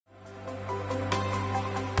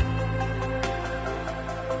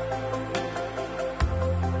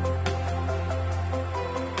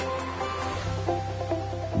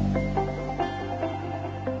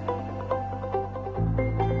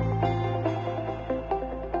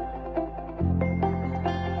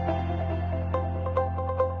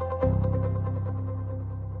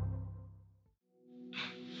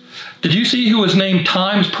Did you see who was named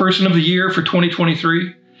Times Person of the Year for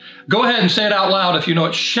 2023? Go ahead and say it out loud if you know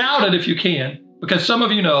it. Shout it if you can, because some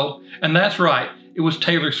of you know, and that's right, it was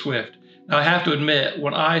Taylor Swift. Now, I have to admit,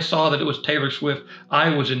 when I saw that it was Taylor Swift, I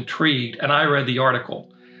was intrigued, and I read the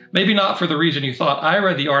article. Maybe not for the reason you thought. I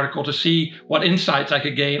read the article to see what insights I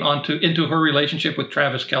could gain into her relationship with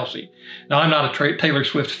Travis Kelce. Now, I'm not a Taylor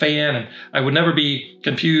Swift fan, and I would never be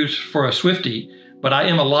confused for a Swiftie, but I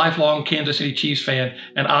am a lifelong Kansas City Chiefs fan,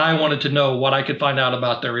 and I wanted to know what I could find out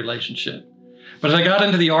about their relationship. But as I got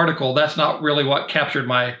into the article, that's not really what captured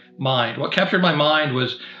my mind. What captured my mind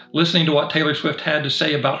was listening to what Taylor Swift had to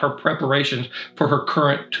say about her preparations for her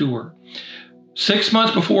current tour. 6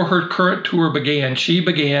 months before her current tour began, she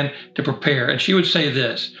began to prepare, and she would say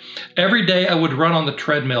this: every day I would run on the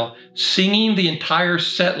treadmill, singing the entire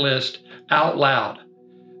set list out loud.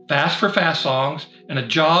 Fast for fast songs, and a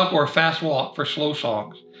jog or a fast walk for slow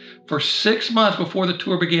songs. For 6 months before the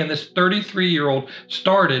tour began, this 33-year-old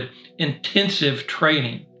started intensive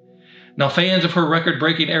training. Now, fans of her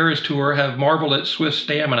record-breaking Eras tour have marveled at Swift's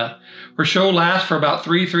stamina. Her show lasts for about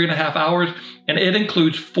 3.5 hours, and it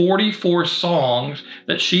includes 44 songs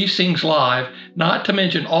that she sings live, not to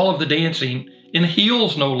mention all of the dancing, in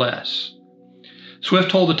heels no less.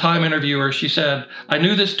 Swift told the Time interviewer, she said, "I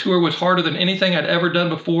knew this tour was harder than anything I'd ever done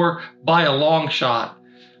before by a long shot.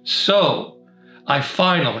 So I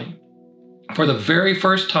finally, for the very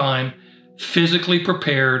first time, physically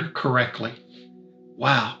prepared correctly."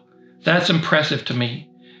 Wow, that's impressive to me.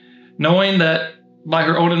 Knowing that by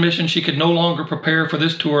her own admission, she could no longer prepare for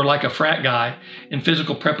this tour like a frat guy in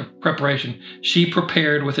physical preparation, she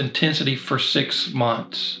prepared with intensity for 6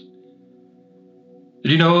 months.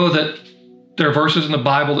 Did you know that there are verses in the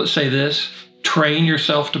Bible that say this: train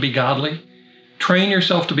yourself to be godly? Train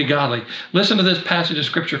yourself to be godly. Listen to this passage of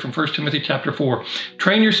scripture from 1 Timothy chapter 4.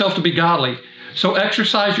 Train yourself to be godly. So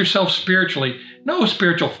exercise yourself spiritually. No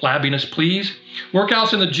spiritual flabbiness, please.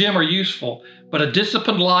 Workouts in the gym are useful, but a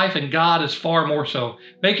disciplined life in God is far more so,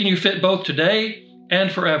 making you fit both today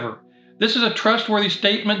and forever. This is a trustworthy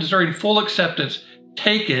statement deserving full acceptance.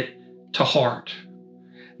 Take it to heart.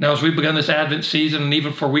 Now, as we've begun this Advent season, and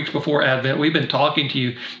even for weeks before Advent, we've been talking to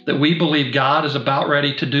you that we believe God is about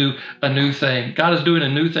ready to do a new thing. God is doing a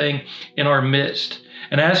new thing in our midst.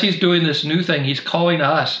 And as he's doing this new thing, he's calling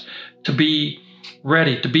us to be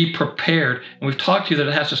ready, to be prepared. And we've talked to you that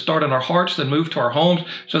it has to start in our hearts, then move to our homes,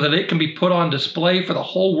 so that it can be put on display for the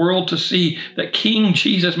whole world to see that King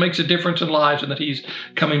Jesus makes a difference in lives and that he's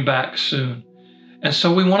coming back soon. And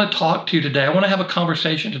so we want to talk to you today. I want to have a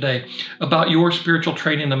conversation today about your spiritual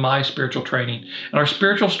training and my spiritual training. And our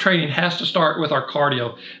spiritual training has to start with our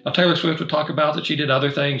cardio. Now, Taylor Swift would talk about that she did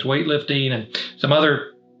other things, weightlifting and some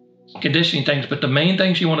other conditioning things, but the main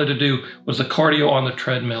thing she wanted to do was the cardio on the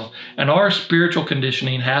treadmill. And our spiritual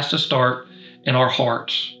conditioning has to start in our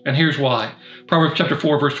hearts. And here's why. Proverbs chapter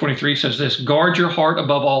 4, verse 23 says this: guard your heart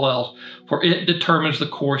above all else, for it determines the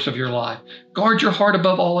course of your life. Guard your heart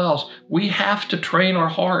above all else. We have to train our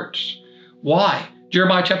hearts. Why?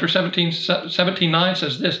 Jeremiah chapter 17:9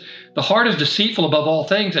 says this: the heart is deceitful above all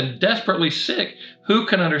things and desperately sick. Who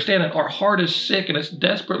can understand it? Our heart is sick, and it's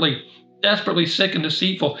desperately sick and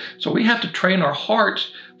deceitful. So we have to train our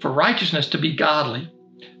hearts for righteousness, to be godly.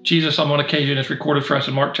 Jesus, on one occasion, it's recorded for us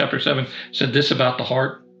in Mark chapter 7, said this about the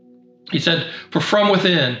heart. He said, "For from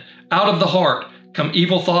within, out of the heart, come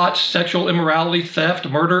evil thoughts, sexual immorality, theft,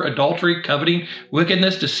 murder, adultery, coveting,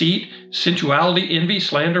 wickedness, deceit, sensuality, envy,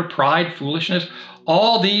 slander, pride, foolishness.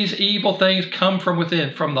 All these evil things come from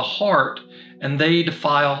within, from the heart, and they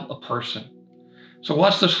defile a person." So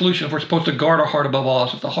what's the solution if we're supposed to guard our heart above all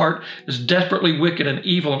else? If the heart is desperately wicked and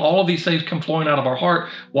evil and all of these things come flowing out of our heart,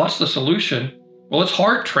 what's the solution? Well, it's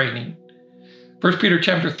heart training. 1 Peter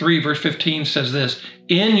chapter 3, verse 15 says this: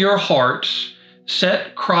 in your hearts,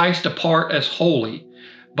 set Christ apart as holy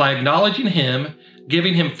by acknowledging him,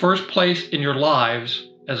 giving him first place in your lives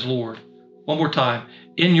as Lord. One more time.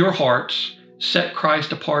 In your hearts, set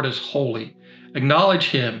Christ apart as holy. Acknowledge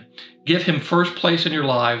him, give him first place in your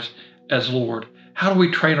lives as Lord. How do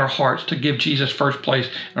we train our hearts to give Jesus first place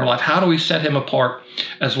in our life? How do we set him apart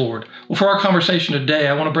as Lord? Well, for our conversation today,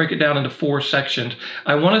 I want to break it down into 4 sections.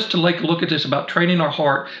 I want us to take a look at this about training our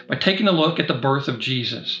heart by taking a look at the birth of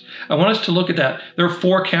Jesus. I want us to look at that. There are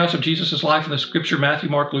 4 accounts of Jesus' life in the scripture: Matthew,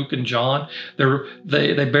 Mark, Luke, and John.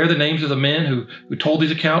 They bear the names of the men who told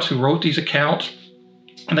these accounts, who wrote these accounts,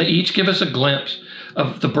 and they each give us a glimpse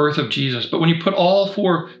of the birth of Jesus. But when you put all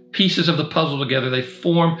 4 pieces of the puzzle together, they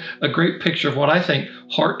form a great picture of what I think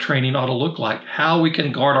heart training ought to look like, how we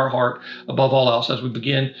can guard our heart above all else as we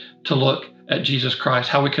begin to look at Jesus Christ,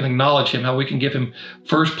 how we can acknowledge him, how we can give him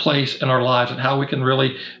first place in our lives, and how we can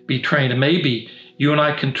really be trained. And maybe you and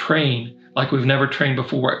I can train like we've never trained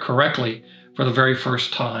before correctly for the very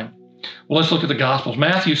first time. Well, let's look at the Gospels.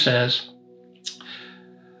 Matthew says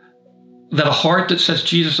that a heart that sets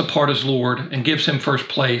Jesus apart as Lord and gives him first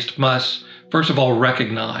place must, first of all,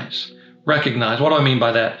 recognize. Recognize. What do I mean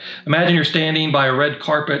by that? Imagine you're standing by a red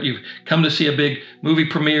carpet. You've come to see a big movie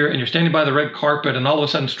premiere, and you're standing by the red carpet, and all of a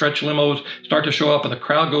sudden stretch limos start to show up, and the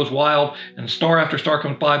crowd goes wild, and star after star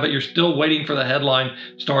comes by, but you're still waiting for the headline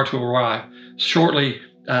star to arrive. Shortly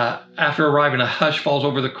after arriving, a hush falls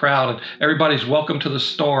over the crowd, and everybody's welcome to the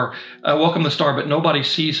star, but nobody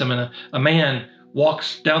sees him, and a man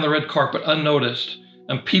walks down the red carpet unnoticed,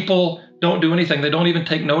 and people don't do anything. They don't even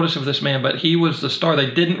take notice of this man, but he was the star.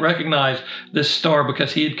 They didn't recognize this star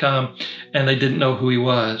because he had come and they didn't know who he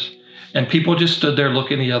was. And people just stood there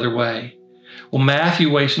looking the other way. Well, Matthew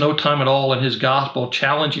wastes no time at all in his gospel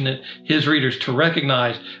challenging his readers to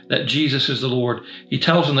recognize that Jesus is the Lord. He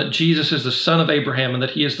tells them that Jesus is the son of Abraham and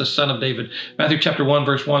that he is the son of David. Matthew chapter 1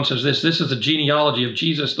 verse 1 says this is the genealogy of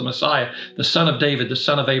Jesus, the Messiah, the son of David, the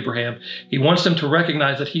son of Abraham. He wants them to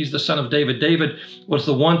recognize that he's the son of David. David was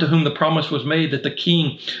the one to whom the promise was made that the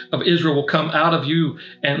king of Israel will come out of you,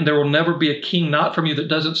 and there will never be a king not from you that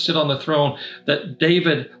doesn't sit on the throne, that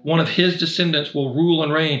David, one of his descendants, will rule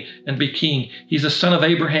and reign and be king. He's the son of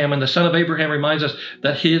Abraham, and the son of Abraham reminds us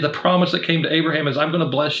that the promise that came to Abraham is, I'm going to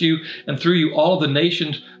bless you, and through you all of the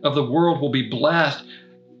nations of the world will be blessed.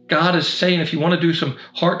 God is saying, if you want to do some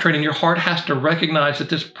heart training, your heart has to recognize that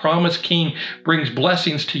this promised king brings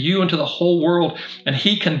blessings to you and to the whole world, and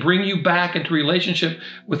he can bring you back into relationship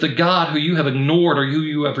with the God who you have ignored or who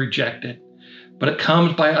you have rejected. But it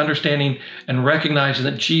comes by understanding and recognizing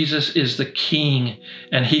that Jesus is the king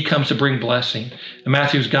and he comes to bring blessing. In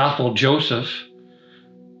Matthew's gospel, Joseph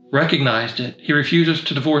recognized it. He refuses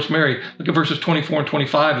to divorce Mary. Look at verses 24 and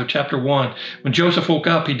 25 of chapter 1. When Joseph woke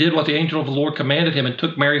up, he did what the angel of the Lord commanded him and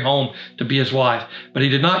took Mary home to be his wife. But he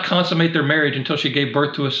did not consummate their marriage until she gave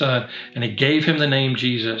birth to a son, and he gave him the name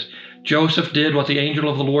Jesus. Joseph did what the angel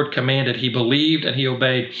of the Lord commanded. He believed and he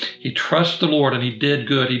obeyed. He trusted the Lord and he did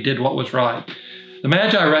good. He did what was right. The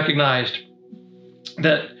Magi recognized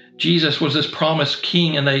that Jesus was this promised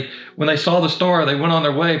king, and when they saw the star, they went on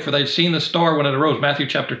their way, for they'd seen the star when it arose. Matthew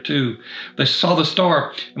chapter 2. They saw the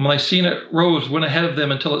star, and when they seen it rose, went ahead of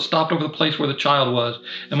them until it stopped over the place where the child was.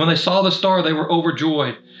 And when they saw the star, they were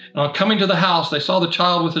overjoyed. And on coming to the house, they saw the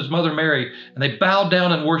child with his mother Mary, and they bowed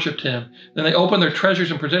down and worshiped him. Then they opened their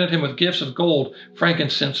treasures and presented him with gifts of gold,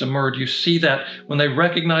 frankincense, and myrrh. You see that when they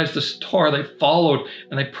recognized the star, they followed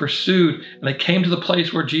and they pursued, and they came to the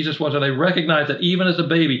place where Jesus was, and they recognized that even as a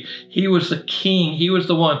baby, he was the king, he was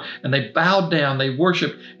the one, and they bowed down, they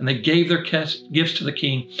worshiped, and they gave their gifts to the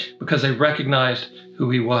king because they recognized who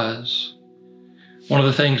he was. One of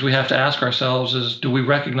the things we have to ask ourselves is, do we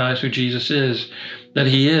recognize who Jesus is? That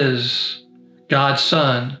he is God's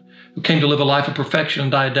son who came to live a life of perfection and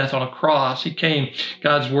die a death on a cross. He came,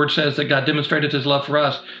 God's word says that God demonstrated his love for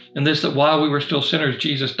us, and this, that while we were still sinners,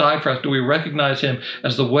 Jesus died for us. Do we recognize him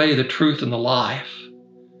as the way, the truth, and the life?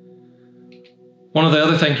 One of the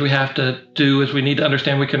other things we have to do is we need to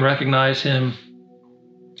understand we can recognize him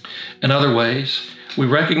in other ways. We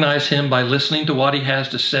recognize him by listening to what he has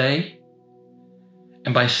to say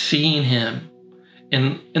and by seeing him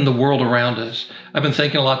in the world around us. I've been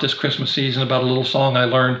thinking a lot this Christmas season about a little song I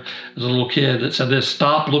learned as a little kid that said this: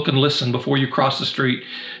 stop, look, and listen before you cross the street.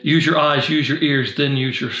 Use your eyes, use your ears, then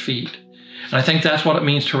use your feet. And I think that's what it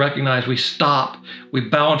means to recognize. We stop, we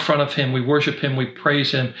bow in front of him, we worship him, we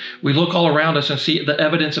praise him. We look all around us and see the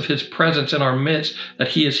evidence of his presence in our midst, that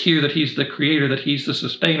he is here, that he's the creator, that he's the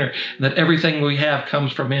sustainer, and that everything we have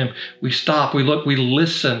comes from him. We stop, we look, we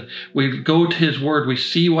listen, we go to his word, we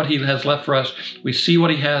see what he has left for us, we see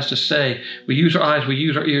what he has to say. We use our eyes, we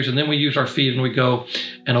use our ears, and then we use our feet and we go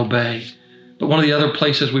and obey. But one of the other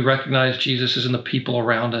places we recognize Jesus is in the people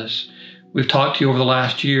around us. We've talked to you over the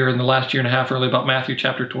last year and the last year and a half really about Matthew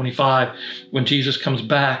chapter 25, when Jesus comes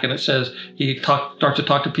back, and it says he starts to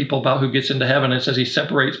talk to people about who gets into heaven. It says he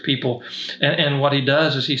separates people. And what he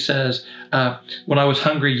does is he says, when I was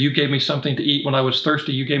hungry, you gave me something to eat. When I was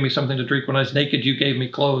thirsty, you gave me something to drink. When I was naked, you gave me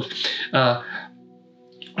clothes.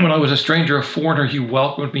 When I was a stranger, a foreigner, you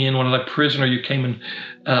welcomed me in. When I was a prisoner, you came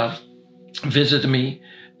and visited me.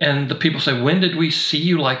 And the people say, when did we see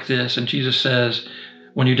you like this? And Jesus says,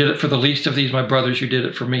 when you did it for the least of these, my brothers, you did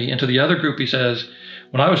it for me. And to the other group, he says,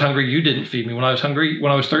 When I was hungry, you didn't feed me. When I was hungry,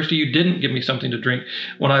 when I was thirsty, you didn't give me something to drink.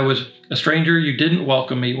 When I was a stranger, you didn't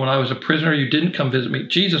welcome me. When I was a prisoner, you didn't come visit me.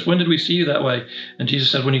 Jesus, when did we see you that way? And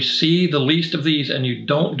Jesus said, when you see the least of these and you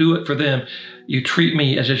don't do it for them, you treat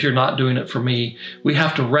me as if you're not doing it for me. We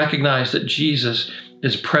have to recognize that Jesus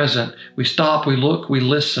is present. We stop, we look, we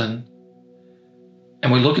listen,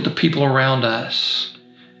 and we look at the people around us.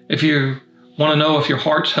 If you want to know if your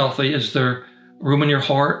heart's healthy, is there room in your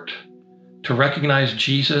heart to recognize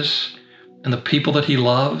Jesus and the people that he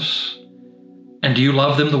loves? And do you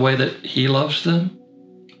love them the way that he loves them?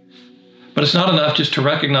 But it's not enough just to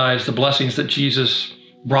recognize the blessings that Jesus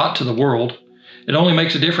brought to the world. It only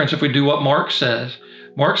makes a difference if we do what Mark says.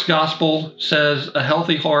 Mark's gospel says a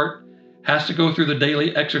healthy heart has to go through the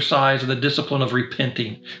daily exercise of the discipline of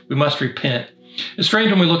repenting. We must repent. It's strange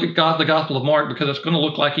when we look at the Gospel of Mark, because it's going to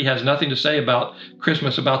look like he has nothing to say about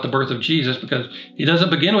Christmas, about the birth of Jesus, because he doesn't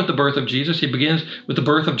begin with the birth of Jesus. He begins with the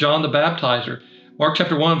birth of John the Baptizer. Mark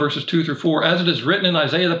chapter 1, verses 2 through 4, as it is written in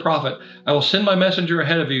Isaiah the prophet, I will send my messenger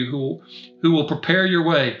ahead of you who will prepare your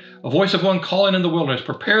way. A voice of one calling in the wilderness,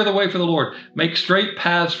 prepare the way for the Lord, make straight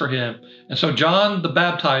paths for him. And so John the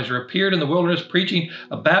Baptizer appeared in the wilderness preaching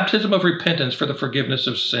a baptism of repentance for the forgiveness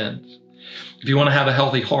of sins. If you want to have a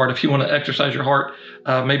healthy heart, if you want to exercise your heart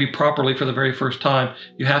maybe properly for the very first time,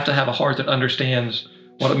 you have to have a heart that understands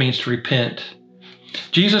what it means to repent.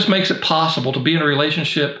 Jesus makes it possible to be in a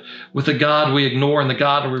relationship with the God we ignore and the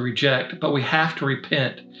God we reject, but we have to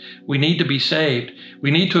repent. We need to be saved. We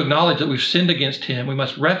need to acknowledge that we've sinned against him. We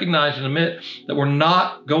must recognize and admit that we're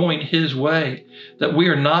not going his way, that we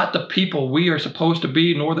are not the people we are supposed to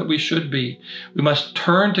be, nor that we should be. We must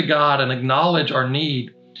turn to God and acknowledge our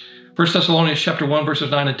need. 1 Thessalonians chapter 1, verses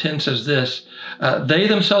 9 and 10 says this, they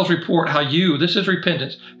themselves report how you, this is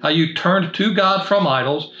repentance, how you turned to God from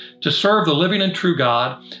idols to serve the living and true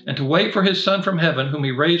God and to wait for his Son from heaven, whom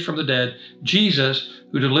he raised from the dead, Jesus,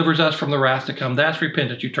 who delivers us from the wrath to come. That's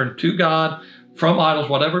repentance. You turn to God from idols,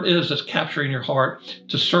 whatever it is that's capturing your heart,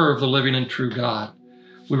 to serve the living and true God.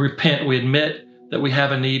 We repent. We admit that we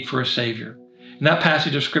have a need for a Savior. In that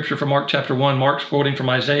passage of scripture from Mark chapter 1, Mark's quoting from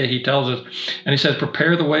Isaiah, he tells us, and he says,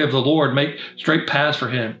 prepare the way of the Lord, make straight paths for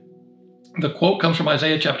him. The quote comes from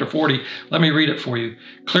Isaiah chapter 40. Let me read it for you.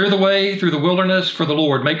 Clear the way through the wilderness for the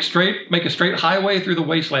Lord. Make a straight highway through the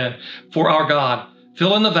wasteland for our God.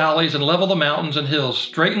 Fill in the valleys and level the mountains and hills.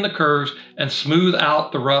 Straighten the curves and smooth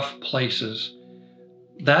out the rough places.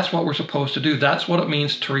 That's what we're supposed to do. That's what it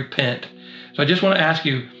means to repent. So I just want to ask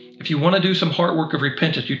you, if you want to do some heart work of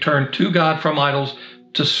repentance, you turn to God from idols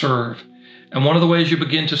to serve. And one of the ways you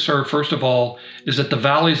begin to serve, first of all, is that the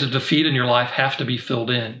valleys of defeat in your life have to be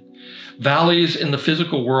filled in. Valleys in the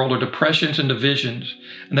physical world are depressions and divisions,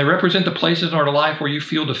 and they represent the places in our life where you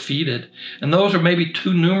feel defeated. And those are maybe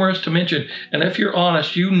too numerous to mention. And if you're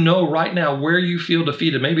honest, you know right now where you feel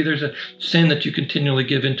defeated. Maybe there's a sin that you continually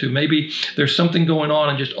give into. Maybe there's something going on,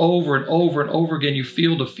 and just over and over and over again, you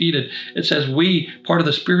feel defeated. It says part of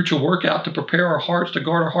the spiritual workout to prepare our hearts, to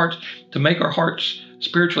guard our hearts, to make our hearts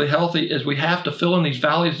spiritually healthy, is we have to fill in these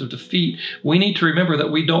valleys of defeat. We need to remember that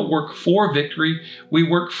we don't work for victory, we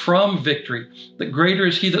work from victory. That greater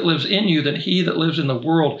is he that lives in you than he that lives in the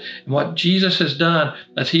world. And what Jesus has done,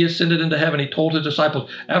 as he ascended into heaven, he told his disciples,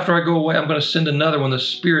 after I go away, I'm going to send another one. The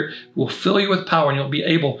Spirit will fill you with power, and you'll be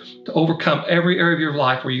able to overcome every area of your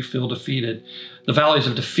life where you feel defeated. The valleys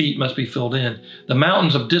of defeat must be filled in. The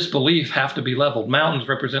mountains of disbelief have to be leveled. Mountains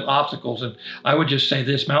represent obstacles. And I would just say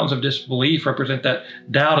this, mountains of disbelief represent that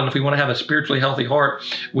doubt. And if we want to have a spiritually healthy heart,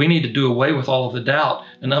 we need to do away with all of the doubt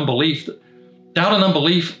and unbelief. Doubt and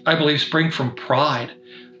unbelief, I believe, spring from pride.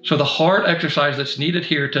 So the heart exercise that's needed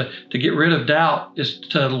here to get rid of doubt is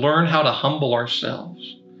to learn how to humble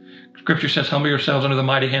ourselves. Scripture says, humble yourselves under the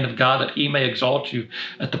mighty hand of God that he may exalt you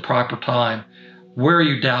at the proper time. Where are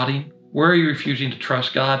you doubting? Where are you refusing to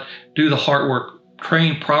trust God? Do the heart work.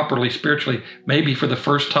 Train properly spiritually, maybe for the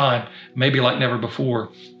first time, maybe like never before.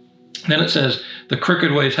 And then it says the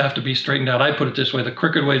crooked ways have to be straightened out. I put it this way, the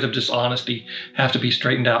crooked ways of dishonesty have to be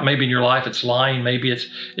straightened out. Maybe in your life it's lying, maybe it's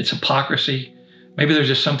hypocrisy. Maybe there's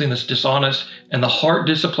just something that's dishonest, and the heart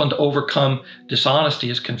discipline to overcome dishonesty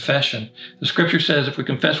is confession. The scripture says if we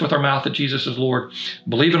confess with our mouth that Jesus is Lord,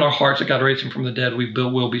 believe in our hearts that God raised him from the dead, we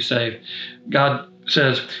will be saved. God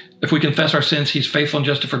says if we confess our sins, he's faithful and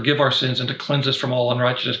just to forgive our sins and to cleanse us from all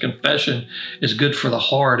unrighteousness. Confession is good for the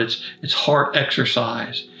heart. It's heart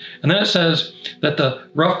exercise. And then it says that the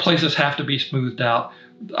rough places have to be smoothed out.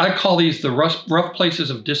 I call these the rough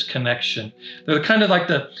places of disconnection. They're kind of like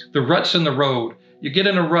the ruts in the road. You get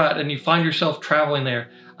in a rut and you find yourself traveling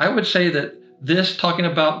there. I would say that This, talking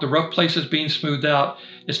about the rough places being smoothed out,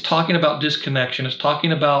 is talking about disconnection. It's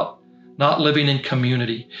talking about not living in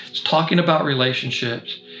community. It's talking about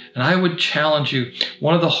relationships. And I would challenge you,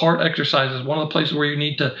 one of the heart exercises, one of the places where you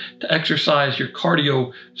need to exercise your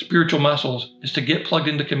cardio spiritual muscles is to get plugged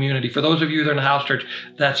into community. For those of you that are in a house church,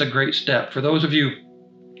 that's a great step. For those of you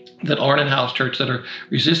that aren't in house church, that are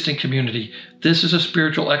resisting community, this is a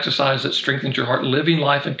spiritual exercise that strengthens your heart, living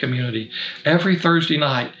life in community. Every Thursday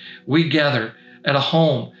night, we gather at a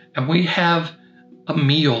home and we have a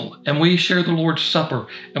meal and we share the Lord's Supper,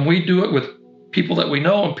 and we do it with people that we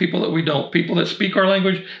know and people that we don't, people that speak our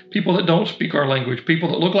language, people that don't speak our language, people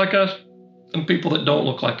that look like us and people that don't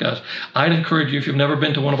look like us. I'd encourage you, if you've never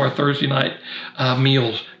been to one of our Thursday night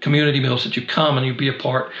meals, community meals, that you come and you be a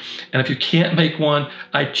part. And if you can't make one,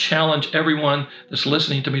 I challenge everyone that's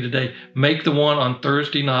listening to me today, make the one on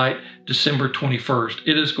Thursday night, December 21st.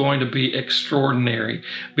 It is going to be extraordinary.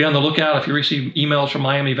 Be on the lookout. If you receive emails from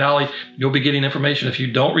Miami Valley, you'll be getting information. If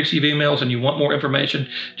you don't receive emails and you want more information,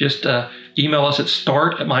 just email us at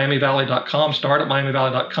start@miamivalley.com,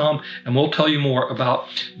 start@miamivalley.com, and we'll tell you more about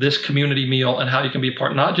this community meal and how you can be a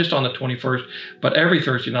part, not just on the 21st, but every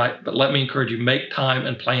Thursday night. But let me encourage you, make time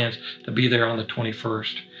and plans to be there on the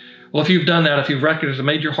 21st. Well, if you've done that, if you've recognized and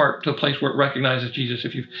made your heart to a place where it recognizes Jesus,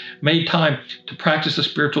 if you've made time to practice the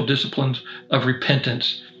spiritual disciplines of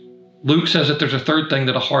repentance, Luke says that there's a third thing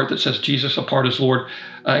that a heart that says Jesus apart as Lord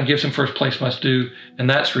and gives him first place must do, and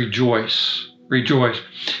that's rejoice. Rejoice.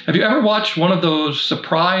 Have you ever watched one of those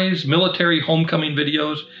surprise military homecoming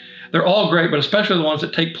videos? They're all great, but especially the ones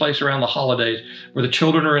that take place around the holidays, where the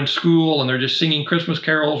children are in school and they're just singing Christmas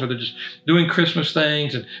carols, or they're just doing Christmas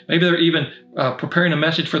things, and maybe they're even preparing a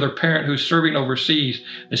message for their parent who's serving overseas.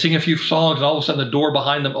 They sing a few songs, and all of a sudden the door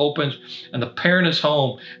behind them opens, and the parent is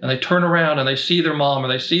home, and they turn around and they see their mom or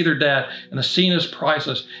they see their dad, and the scene is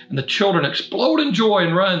priceless, and the children explode in joy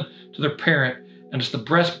and run to their parent. And it's the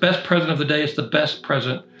best present of the day. It's the best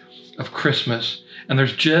present of Christmas. And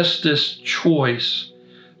there's just this choice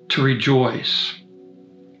to rejoice.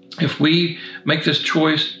 If we make this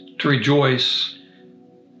choice to rejoice,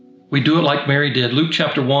 we do it like Mary did. Luke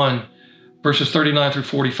chapter 1, verses 39 through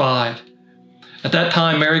 45. At that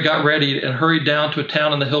time, Mary got ready and hurried down to a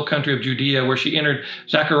town in the hill country of Judea, where she entered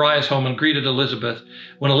Zachariah's home and greeted Elizabeth.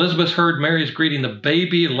 When Elizabeth heard Mary's greeting, the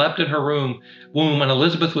baby leapt in her womb, and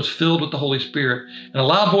Elizabeth was filled with the Holy Spirit. In a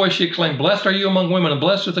loud voice she exclaimed, "Blessed are you among women, and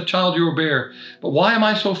blessed is the child you will bear. But why am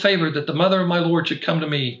I so favored that the mother of my Lord should come to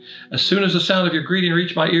me? As soon as the sound of your greeting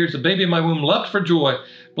reached my ears, the baby in my womb leapt for joy.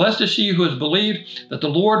 Blessed is she who has believed that the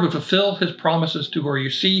Lord would fulfill his promises to her." You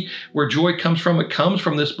see where joy comes from? It comes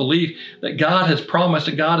from this belief that God has promised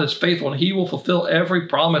and God is faithful, and he will fulfill every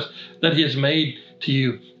promise that he has made to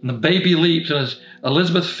you. And the baby leaps, and as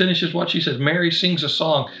Elizabeth finishes what she says, Mary sings a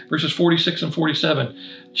song, verses 46 and 47.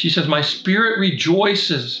 She says, "My spirit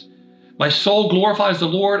rejoices. My soul glorifies the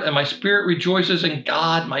Lord, and my spirit rejoices in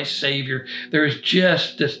God, my Savior." There is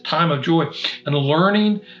just this time of joy. And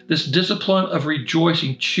learning this discipline of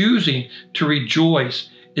rejoicing, choosing to rejoice,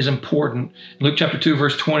 is important. In Luke chapter 2,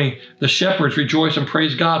 verse 20, the shepherds rejoiced and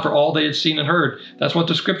praised God for all they had seen and heard. That's what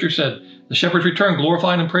the scripture said. The shepherds returned,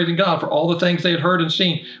 glorifying and praising God for all the things they had heard and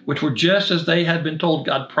seen, which were just as they had been told.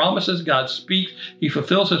 God promises, God speaks, he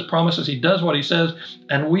fulfills his promises, he does what he says,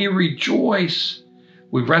 and we rejoice.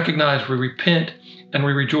 We recognize, we repent, and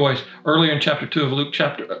we rejoice. Earlier in Luke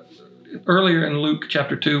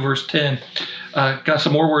chapter 2, verse 10, got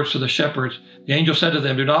some more words to the shepherds. The angel said to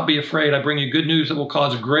them, "Do not be afraid. I bring you good news that will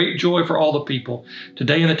cause great joy for all the people.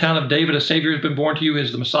 Today in the town of David, a Savior has been born to you,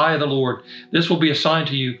 is the Messiah, the Lord. This will be a sign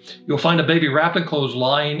to you. You'll find a baby wrapped in clothes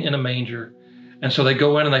lying in a manger." And so they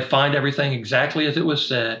go in and they find everything exactly as it was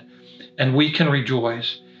said, and we can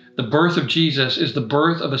rejoice. The birth of Jesus is the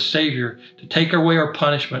birth of a Savior to take away our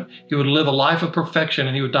punishment. He would live a life of perfection,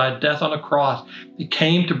 and he would die a death on a cross. He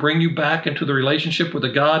came to bring you back into the relationship with the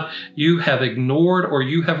God you have ignored or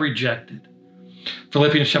you have rejected.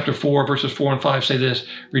 Philippians chapter 4, verses 4 and 5 say this,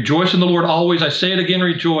 "Rejoice in the Lord always. I say it again,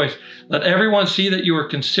 rejoice. Let everyone see that you are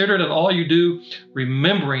considerate in all you do,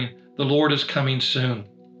 remembering the Lord is coming soon."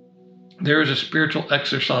 There is a spiritual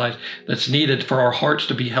exercise that's needed for our hearts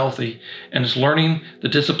to be healthy, and it's learning the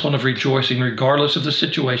discipline of rejoicing regardless of the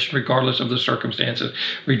situation, regardless of the circumstances.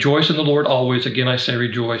 Rejoice in the Lord always. Again, I say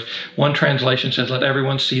rejoice. One translation says, "Let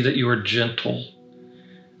everyone see that you are gentle."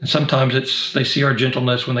 And sometimes they see our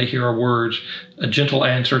gentleness when they hear our words. A gentle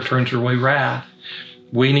answer turns away wrath.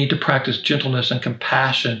 We need to practice gentleness and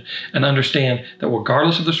compassion and understand that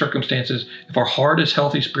regardless of the circumstances, if our heart is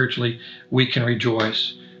healthy spiritually, we can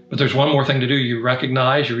rejoice. But there's one more thing to do. You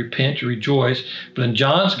recognize, you repent, you rejoice. But in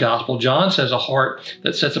John's gospel, John says a heart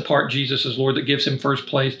that sets apart Jesus as Lord, that gives him first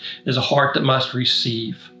place, is a heart that must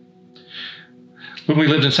receive. When we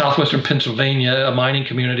lived in southwestern Pennsylvania, a mining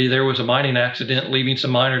community, there was a mining accident, leaving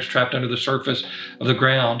some miners trapped under the surface of the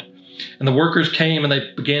ground. And the workers came and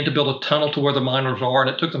they began to build a tunnel to where the miners are. And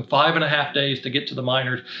it took them 5.5 days to get to the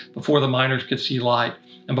miners before the miners could see light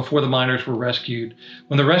and before the miners were rescued.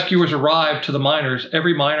 When the rescuers arrived to the miners,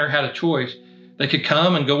 every miner had a choice. They could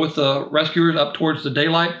come and go with the rescuers up towards the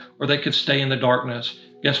daylight, or they could stay in the darkness.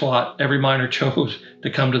 Guess what? Every miner chose to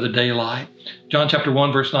come to the daylight. John chapter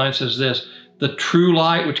 1, verse 9 says this: the true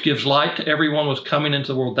light, which gives light to everyone, was coming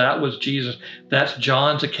into the world. That was Jesus. That's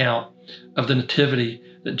John's account of the nativity,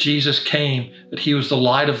 that Jesus came, that he was the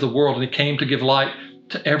light of the world, and he came to give light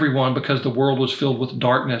to everyone because the world was filled with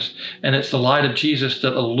darkness. And it's the light of Jesus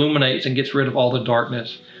that illuminates and gets rid of all the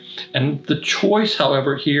darkness. And the choice,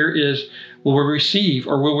 however, here is, will we receive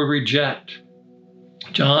or will we reject?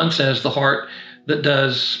 John says the heart that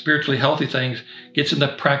does spiritually healthy things gets in the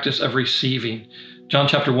practice of receiving. John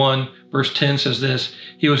chapter 1, verse 10 says this: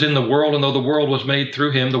 he was in the world, and though the world was made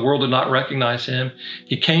through him, the world did not recognize him.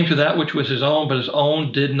 He came to that which was his own, but his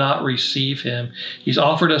own did not receive him. He's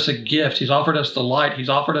offered us a gift. He's offered us the light. He's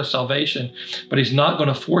offered us salvation, but he's not going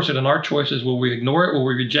to force it. And our choice is, will we ignore it, will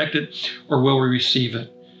we reject it, or will we receive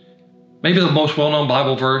it? Maybe the most well-known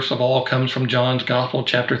Bible verse of all comes from John's Gospel,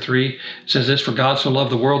 chapter 3. It says this: for God so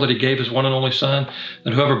loved the world that he gave his one and only Son,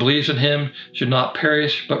 that whoever believes in him should not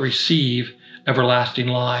perish, but receive everlasting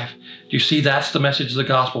life. You see, that's the message of the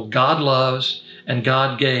gospel. God loves and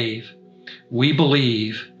God gave. We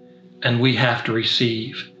believe and we have to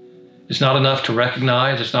receive. It's not enough to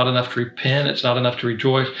recognize. It's not enough to repent. It's not enough to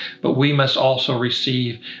rejoice, but we must also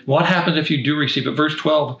receive. What happens if you do receive it? Verse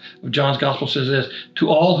 12 of John's gospel says this: to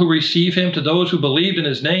all who receive him, to those who believed in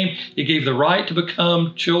his name, he gave the right to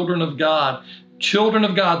become children of God. Children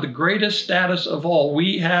of God, the greatest status of all.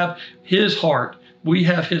 We have his heart. We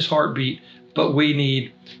have his heartbeat, but we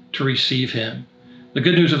need to receive him. The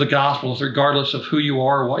good news of the gospel is, regardless of who you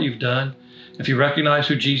are or what you've done, if you recognize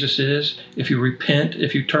who Jesus is, if you repent,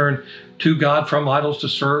 if you turn to God from idols to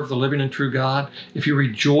serve the living and true God, if you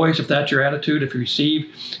rejoice, if that's your attitude, if you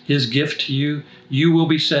receive his gift to you, you will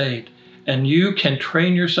be saved. And you can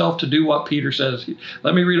train yourself to do what Peter says.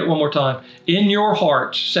 Let me read it one more time. In your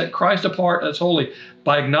hearts, set Christ apart as holy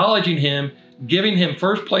by acknowledging him, giving him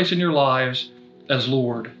first place in your lives as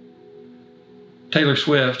Lord. Taylor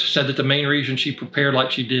Swift said that the main reason she prepared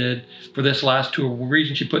like she did for this last tour, the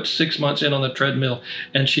reason she put 6 months in on the treadmill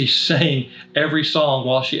and she sang every song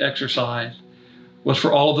while she exercised, was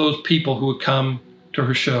for all of those people who would come to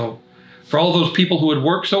her show. For all of those people who would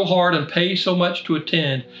work so hard and pay so much to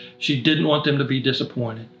attend, she didn't want them to be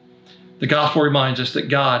disappointed. The gospel reminds us that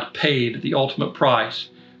God paid the ultimate price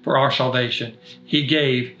for our salvation. He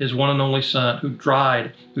gave his one and only Son, who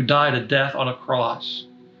died a death on a cross.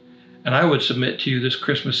 And I would submit to you this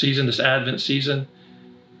Christmas season, this Advent season,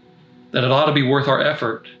 that it ought to be worth our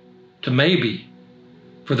effort to maybe,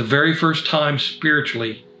 for the very first time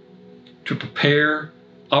spiritually, to prepare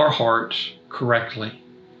our hearts correctly,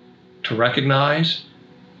 to recognize,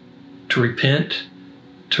 to repent,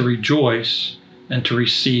 to rejoice, and to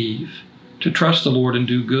receive, to trust the Lord and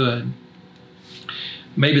do good.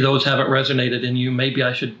 Maybe those haven't resonated in you. Maybe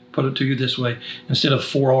I should put it to you this way: instead of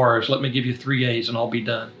 4 R's, let me give you 3 A's and I'll be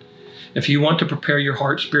done. If you want to prepare your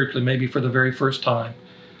heart spiritually, maybe for the very first time,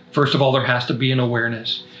 first of all, there has to be an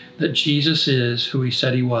awareness that Jesus is who he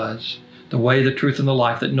said he was, the way, the truth, and the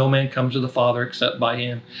life, that no man comes to the Father except by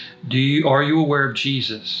him. Are you aware of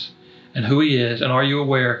Jesus and who he is? And are you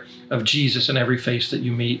aware of Jesus in every face that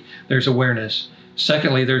you meet? There's awareness.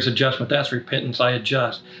 Secondly, there's adjustment. That's repentance. I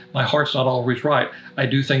adjust. My heart's not always right. I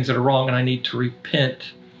do things that are wrong, and I need to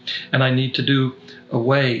repent. And I need to do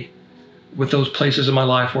away with those places in my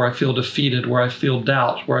life where I feel defeated, where I feel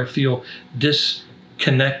doubts, where I feel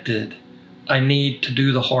disconnected. I need to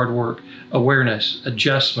do the hard work. Awareness,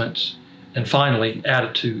 adjustments, and finally,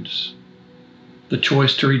 attitudes. The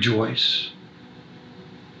choice to rejoice.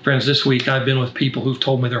 Friends, this week I've been with people who've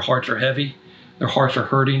told me their hearts are heavy, their hearts are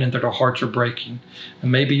hurting, and that their hearts are breaking. And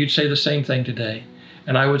maybe you'd say the same thing today.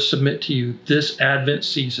 And I would submit to you, this Advent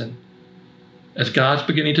season, as God's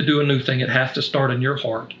beginning to do a new thing, it has to start in your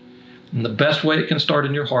heart. And the best way it can start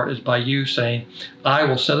in your heart is by you saying, I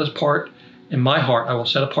will set apart, in my heart, I will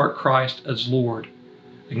set apart Christ as Lord,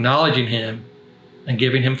 acknowledging him and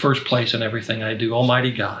giving him first place in everything I do.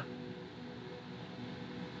 Almighty God,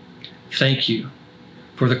 thank you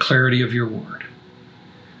for the clarity of your word.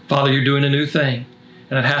 Father, you're doing a new thing,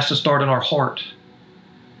 and it has to start in our heart.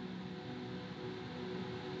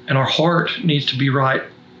 And our heart needs to be right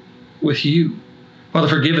with you. Father,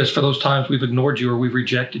 forgive us for those times we've ignored you or we've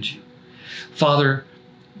rejected you. Father,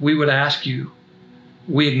 we would ask you,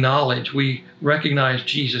 we recognize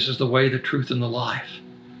Jesus as the way, the truth, and the life.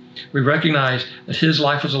 We recognize that his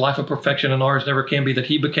life was a life of perfection and ours never can be, that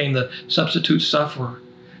he became the substitute sufferer.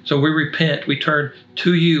 So we repent, we turn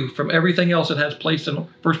to you from everything else that has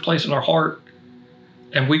first place in our heart,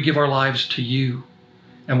 and we give our lives to you,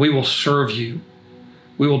 and we will serve you.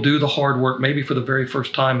 We will do the hard work, maybe for the very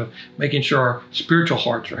first time, of making sure our spiritual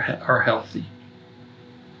hearts are healthy.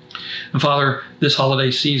 And Father, this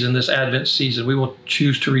holiday season, this Advent season, we will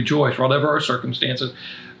choose to rejoice. Whatever our circumstances,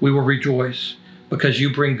 we will rejoice because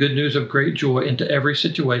you bring good news of great joy into every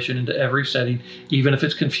situation, into every setting, even if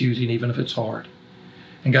it's confusing, even if it's hard.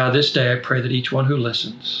 And God, this day I pray that each one who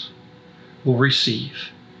listens will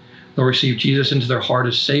receive. They'll receive Jesus into their heart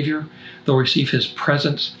as Savior. They'll receive his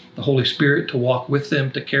presence, the Holy Spirit, to walk with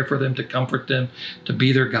them, to care for them, to comfort them, to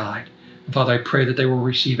be their guide. And Father, I pray that they will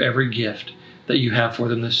receive every gift that you have for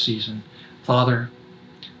them this season. Father,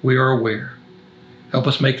 we are aware. Help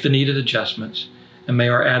us make the needed adjustments, and may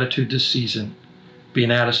our attitude this season be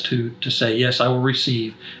an attitude to say, yes, I will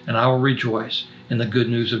receive and I will rejoice in the good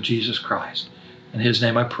news of Jesus Christ. In his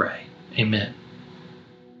name I pray. Amen.